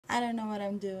I don't know what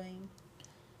I'm doing.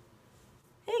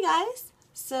 Hey guys,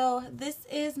 so this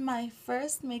is my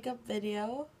first makeup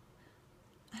video.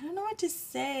 I don't know what to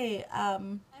say.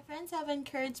 My friends have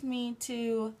encouraged me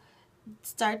to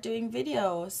start doing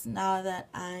videos now that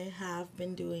I have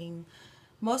been doing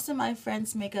most of my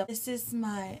friends' makeup. This is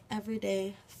my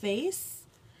everyday face,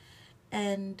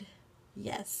 and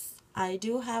yes, I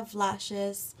do have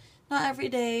lashes. Not every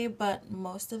day, but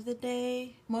most of the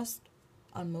day,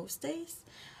 on most days.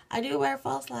 I do wear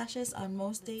false lashes on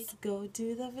most days. Let's go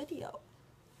do the video.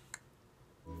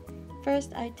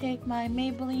 First, I take my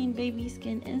Maybelline Baby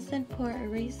Skin Instant Pore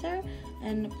Eraser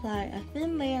and apply a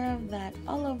thin layer of that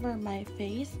all over my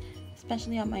face,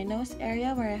 especially on my nose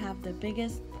area where I have the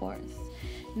biggest pores.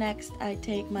 Next, I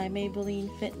take my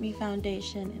Maybelline Fit Me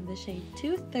Foundation in the shade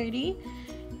 230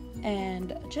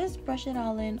 and just brush it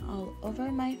all in all over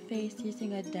my face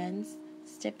using a dense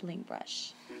stippling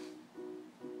brush.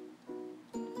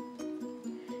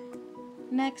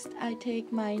 Next, I take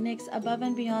my NYX Above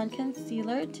and Beyond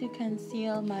Concealer to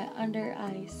conceal my under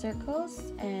eye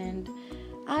circles and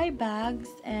eye bags,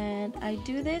 and I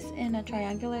do this in a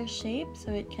triangular shape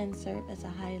so it can serve as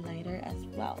a highlighter as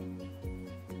well.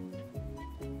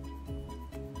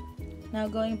 Now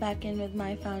going back in with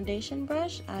my foundation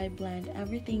brush, I blend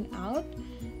everything out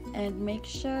and make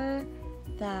sure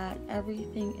that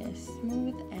everything is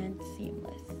smooth and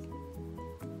seamless.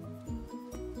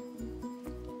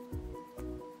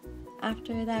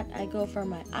 After that, I go for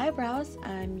my eyebrows.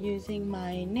 I'm using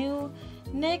my new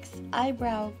NYX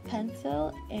eyebrow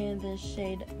pencil in the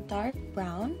shade dark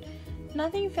brown.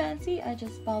 Nothing fancy, I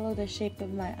just follow the shape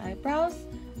of my eyebrows.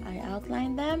 I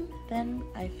outline them, then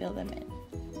I fill them in.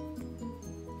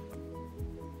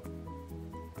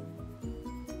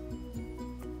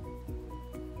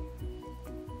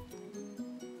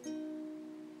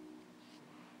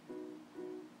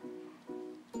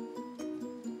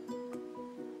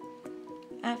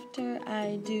 After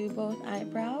I do both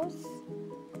eyebrows,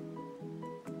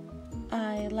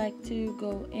 I like to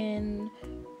go in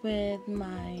with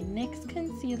my NYX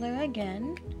concealer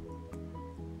again.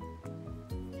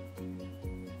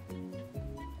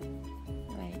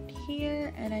 Right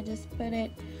here, and I just put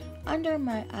it under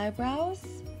my eyebrows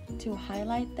to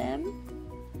highlight them.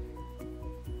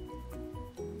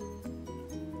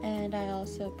 And I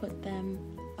also put them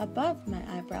above my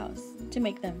eyebrows to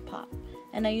make them pop.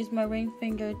 And I use my ring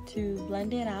finger to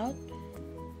blend it out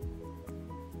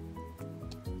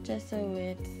just so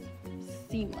it's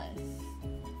seamless.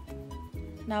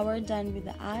 Now we're done with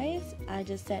the eyes. I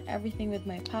just set everything with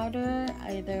my powder,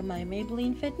 either my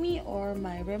Maybelline Fit Me or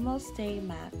my Rimmel Stay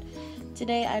Matte.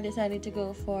 Today I decided to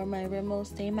go for my Rimmel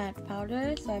Stay Matte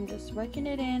powder, so I'm just working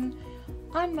it in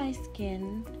on my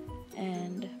skin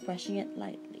and brushing it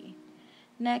lightly.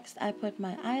 Next, I put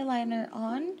my eyeliner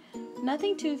on.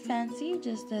 Nothing too fancy,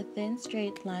 just a thin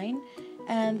straight line,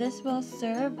 and this will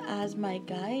serve as my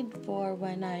guide for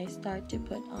when I start to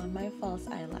put on my false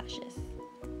eyelashes.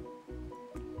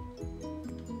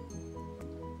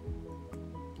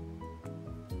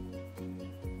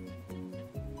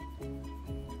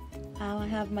 Now I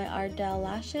have my Ardell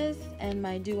lashes and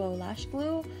my Duo Lash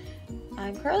Glue.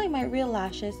 I'm curling my real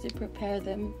lashes to prepare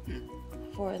them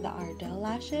for the Ardell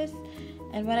lashes.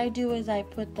 And what I do is I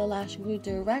put the lash glue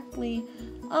directly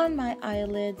on my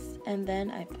eyelids and then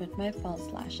I put my false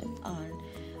lashes on.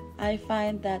 I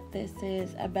find that this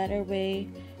is a better way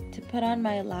to put on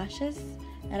my lashes,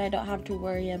 and I don't have to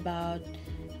worry about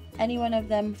any one of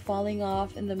them falling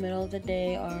off in the middle of the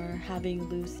day or having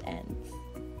loose ends.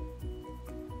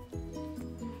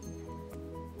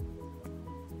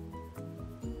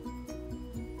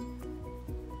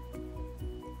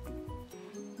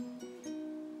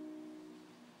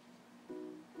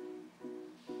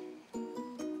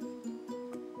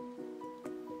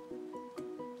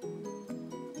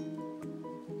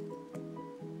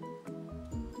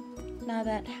 Now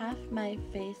that half my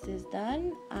face is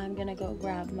done, I'm gonna go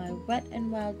grab my Wet n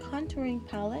Wild contouring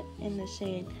palette in the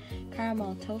shade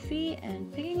Caramel Toffee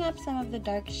and picking up some of the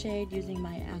dark shade using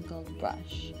my angled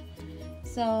brush.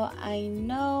 So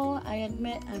I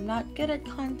admit I'm not good at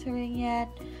contouring yet.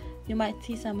 You might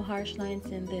see some harsh lines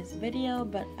in this video,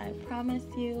 but I promise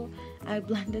you I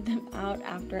blended them out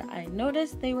after I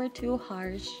noticed they were too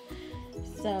harsh.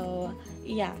 So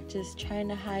yeah, just trying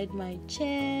to hide my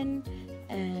chin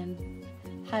and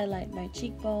highlight my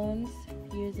cheekbones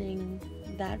using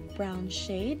that brown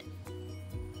shade.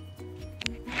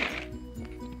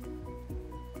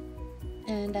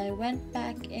 And I went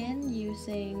back in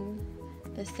using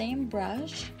the same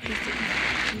brush just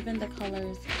to even the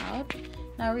colors out.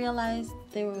 And I realized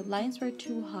lines were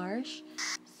too harsh,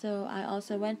 So I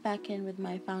also went back in with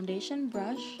my foundation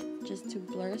brush just to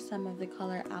blur some of the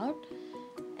color out,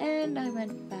 and I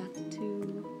went back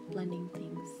to blending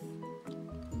things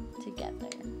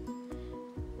together.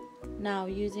 Now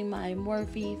using my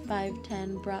Morphe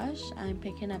 510 brush, I'm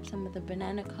picking up some of the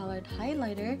banana colored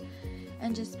highlighter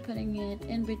and just putting it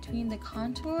in between the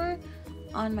contour,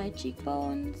 on my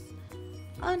cheekbones,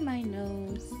 on my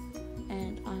nose,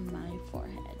 and on my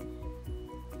forehead.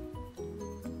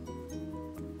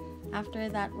 After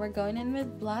that, we're going in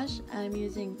with blush. I'm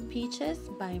using Peaches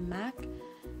by MAC,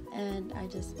 and I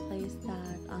just place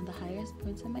that on the highest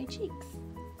points of my cheeks.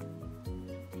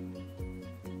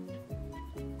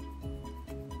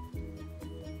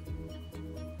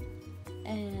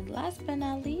 And last but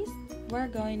not least, we're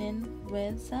going in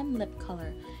with some lip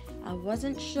color. I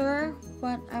wasn't sure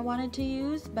what I wanted to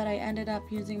use, but I ended up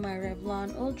using my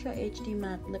Revlon Ultra HD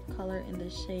Matte Lip Color in the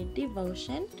shade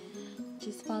Devotion.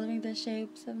 Just following the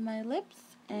shapes of my lips,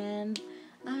 and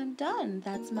I'm done.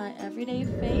 That's my everyday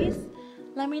face.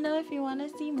 Let me know if you want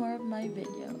to see more of my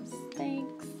videos. Thanks.